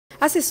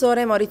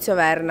Assessore Maurizio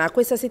Verna,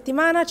 questa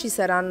settimana ci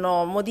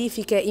saranno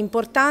modifiche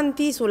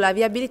importanti sulla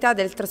viabilità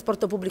del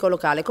trasporto pubblico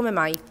locale, come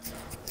mai?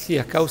 Sì,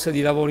 a causa di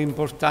lavori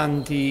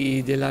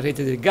importanti della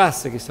rete del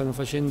gas che stanno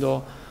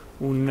facendo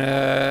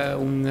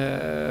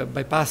un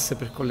bypass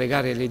per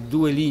collegare le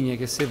due linee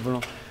che servono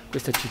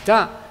questa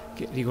città,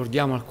 che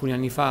ricordiamo alcuni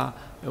anni fa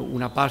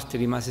una parte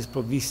rimase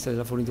sprovvista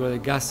della fornitura del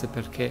gas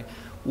perché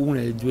una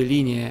delle due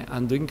linee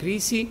andò in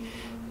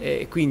crisi.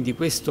 Quindi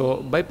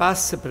questo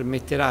bypass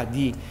permetterà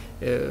di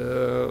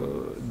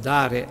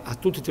dare a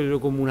tutto il territorio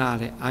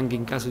comunale, anche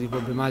in caso di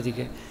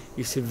problematiche,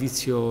 il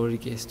servizio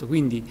richiesto.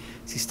 Quindi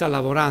si sta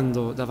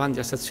lavorando davanti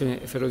alla stazione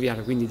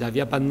ferroviaria, quindi da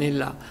via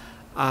Pannella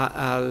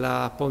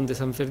alla Ponte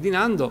San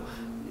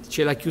Ferdinando.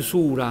 C'è la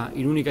chiusura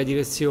in unica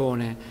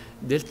direzione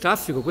del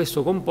traffico,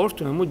 questo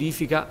comporta una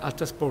modifica al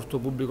trasporto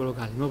pubblico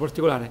locale, in modo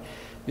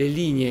particolare le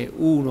linee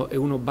 1 e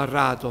 1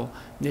 barrato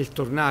nel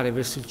tornare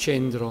verso il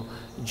centro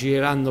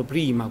gireranno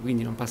prima,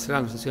 quindi non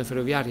passeranno sulla stazione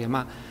ferroviaria,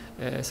 ma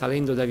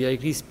salendo da via dei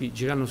Crispi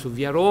gireranno su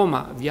via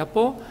Roma, via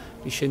Po,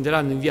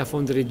 riscenderanno in via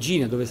Fonte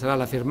Regina dove sarà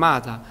la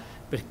fermata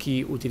per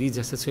chi utilizza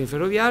la stazione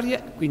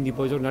ferroviaria, quindi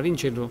poi tornare in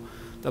centro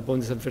da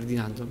Ponte San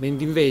Ferdinando,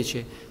 mentre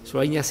invece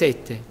sulla linea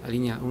 7, la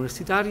linea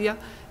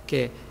universitaria,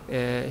 che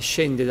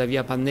scende da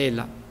via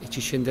Pannella e ci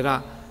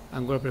scenderà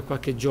ancora per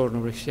qualche giorno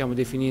perché stiamo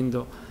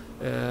definendo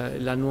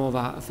la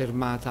nuova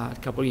fermata al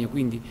capolinea,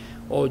 quindi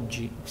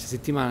oggi, questa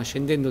settimana,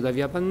 scendendo da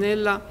via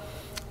Pannella,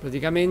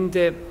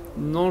 praticamente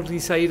non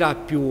risalirà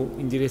più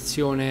in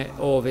direzione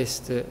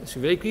ovest su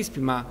via dei Crispi,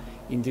 ma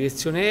in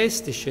direzione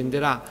est,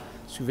 scenderà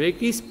su via dei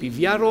Crispi,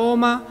 via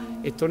Roma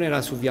e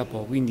tornerà su via Po.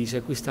 Quindi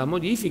se questa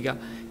modifica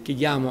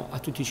chiediamo a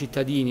tutti i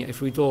cittadini e ai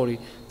fruitori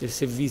del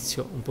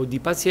servizio un po' di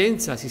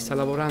pazienza, si sta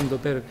lavorando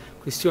per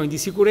questioni di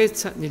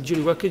sicurezza, nel giro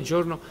di qualche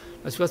giorno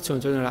la situazione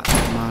tornerà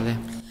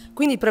normale.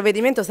 Quindi il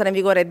provvedimento sarà in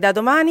vigore da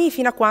domani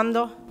fino a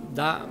quando?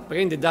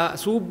 Da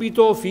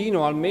subito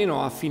fino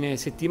almeno a fine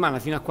settimana,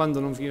 fino a quando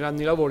non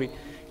finiranno i lavori. I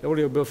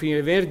lavori dovrebbero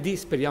finire venerdì,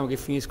 speriamo che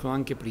finiscono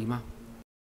anche prima.